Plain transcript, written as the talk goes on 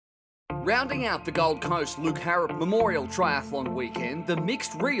Rounding out the Gold Coast Luke Harrop Memorial Triathlon weekend, the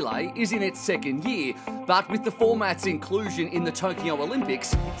Mixed Relay is in its second year, but with the format's inclusion in the Tokyo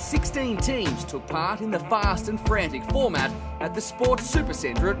Olympics, 16 teams took part in the fast and frantic format at the Sports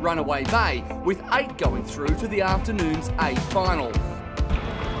Supercentre at Runaway Bay, with 8 going through to the afternoon's A final.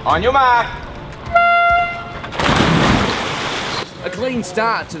 On your mark. A clean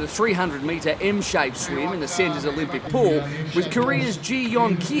start to the 300-metre M-shaped swim in the centre's Olympic pool, with Korea's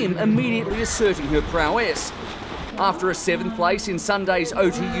Ji-yeon Kim immediately asserting her prowess. After a 7th place in Sunday's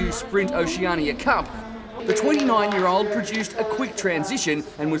OTU Sprint Oceania Cup, the 29-year-old produced a quick transition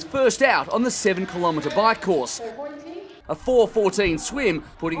and was first out on the 7-kilometre bike course. A 4:14 swim,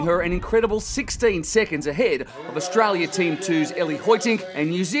 putting her an incredible 16 seconds ahead of Australia Team 2's Ellie Hoytink and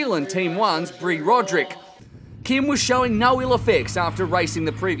New Zealand Team 1's Brie Roderick. Kim was showing no ill effects after racing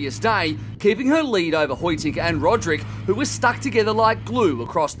the previous day, keeping her lead over Hoytink and Roderick, who were stuck together like glue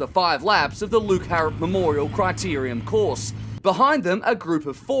across the 5 laps of the Luke Harrop Memorial Criterium course. Behind them, a group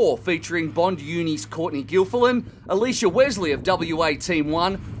of 4 featuring Bond Uni's Courtney Gilfillan, Alicia Wesley of WA Team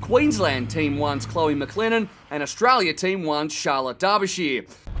 1, Queensland Team 1's Chloe McLennan and Australia Team 1's Charlotte Derbyshire.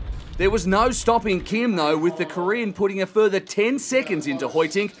 There was no stopping Kim though, with the Korean putting a further 10 seconds into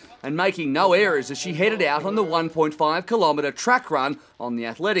Hoytink and making no errors as she headed out on the 1.5 kilometre track run on the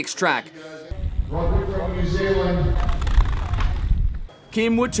athletics track. Roderick from New Zealand.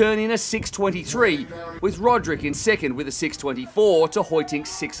 Kim would turn in a 6:23, with Roderick in second with a 6:24 to Hoytink's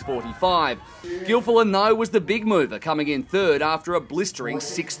 6:45. Gilfillan, though, was the big mover, coming in third after a blistering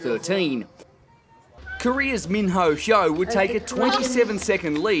 6:13. Korea's Min-ho Hyo would take a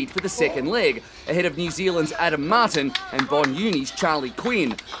 27-second lead for the second leg, ahead of New Zealand's Adam Martin and Bond Uni's Charlie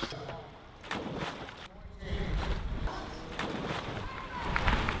Quinn.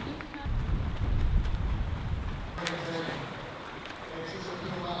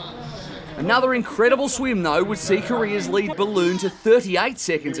 Another incredible swim, though, would see Korea's lead balloon to 38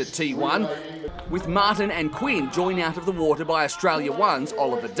 seconds at T1, with Martin and Quinn joined out of the water by Australia 1's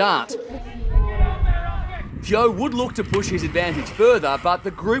Oliver Dart. Hyo would look to push his advantage further, but the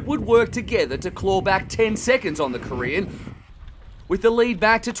group would work together to claw back 10 seconds on the Korean, with the lead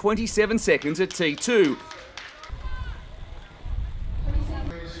back to 27 seconds at T2.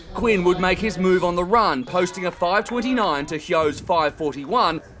 Quinn would make his move on the run, posting a 5:29 to Hyo's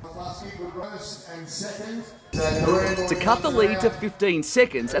 5:41, to cut the lead to 15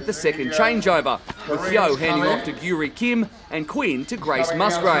 seconds at the second changeover, with Hyo handing off to Gyuri Kim and Quinn to Grace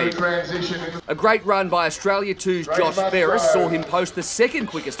Musgrave. A great run by Australia 2's Josh Ferris saw him post the second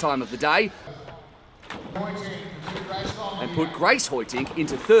quickest time of the day and put Grace Hoytink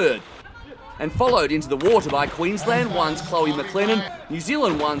into third, and followed into the water by Queensland 1's Chloe McLennan, New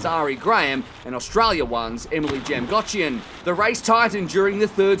Zealand 1's Ari Graham and Australia 1's Emily Jamgotchian. The race tightened during the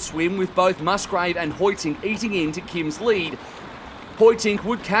third swim, with both Musgrave and Hoytink eating into Kim's lead. Hoytink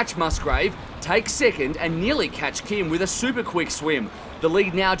would catch Musgrave, take second and nearly catch Kim with a super quick swim. The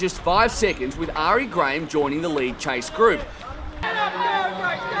lead now just 5 seconds, with Ari Graham joining the lead chase group. And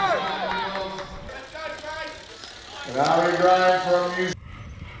Ari Graham from New Zealand.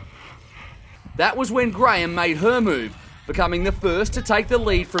 That was when Graham made her move, becoming the first to take the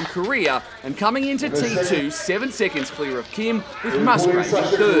lead from Korea and coming into T2 7 seconds clear of Kim, with Musgrave in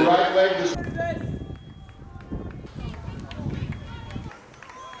third.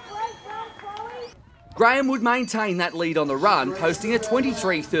 Graham would maintain that lead on the run, posting a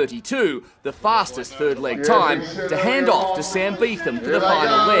 23:32, the fastest third leg time, to hand off to Sam Beetham for the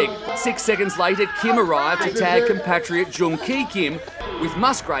final leg. 6 seconds later, Kim arrived to tag compatriot Jung Ki Kim, with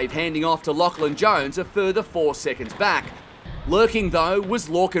Musgrave handing off to Lachlan Jones a further 4 seconds back. Lurking, though, was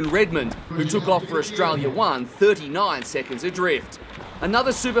Lorcan Redmond, who took off for Australia 1, 39 seconds adrift.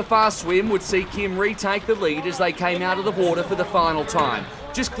 Another super fast swim would see Kim retake the lead as they came out of the water for the final time,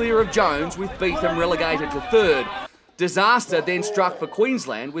 just clear of Jones, with Beetham relegated to third. Disaster then struck for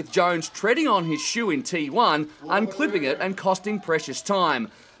Queensland, with Jones treading on his shoe in T1, unclipping it and costing precious time.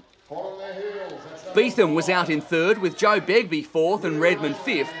 Beetham was out in third, with Joe Begbie fourth and Redmond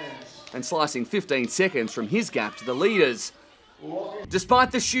fifth, and slicing 15 seconds from his gap to the leaders.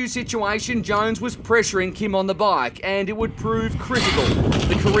 Despite the shoe situation, Jones was pressuring Kim on the bike, and it would prove critical,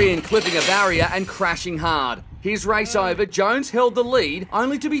 the Korean clipping a barrier and crashing hard. His race over, Jones held the lead,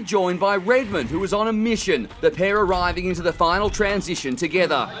 only to be joined by Redmond, who was on a mission, the pair arriving into the final transition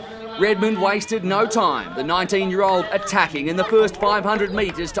together. Redmond wasted no time, the 19-year-old attacking in the first 500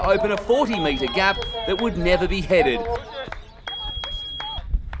 metres to open a 40-metre gap that would never be headed.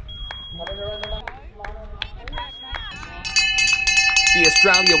 The the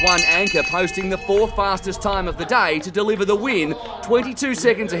Australia 1 anchor posting the 4th fastest time of the day to deliver the win, 22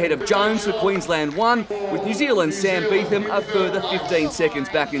 seconds ahead of Jones for Queensland 1, with New Zealand's Sam Beetham a further 15 seconds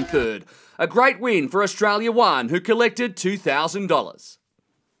back in 3rd. A great win for Australia 1, who collected $2,000.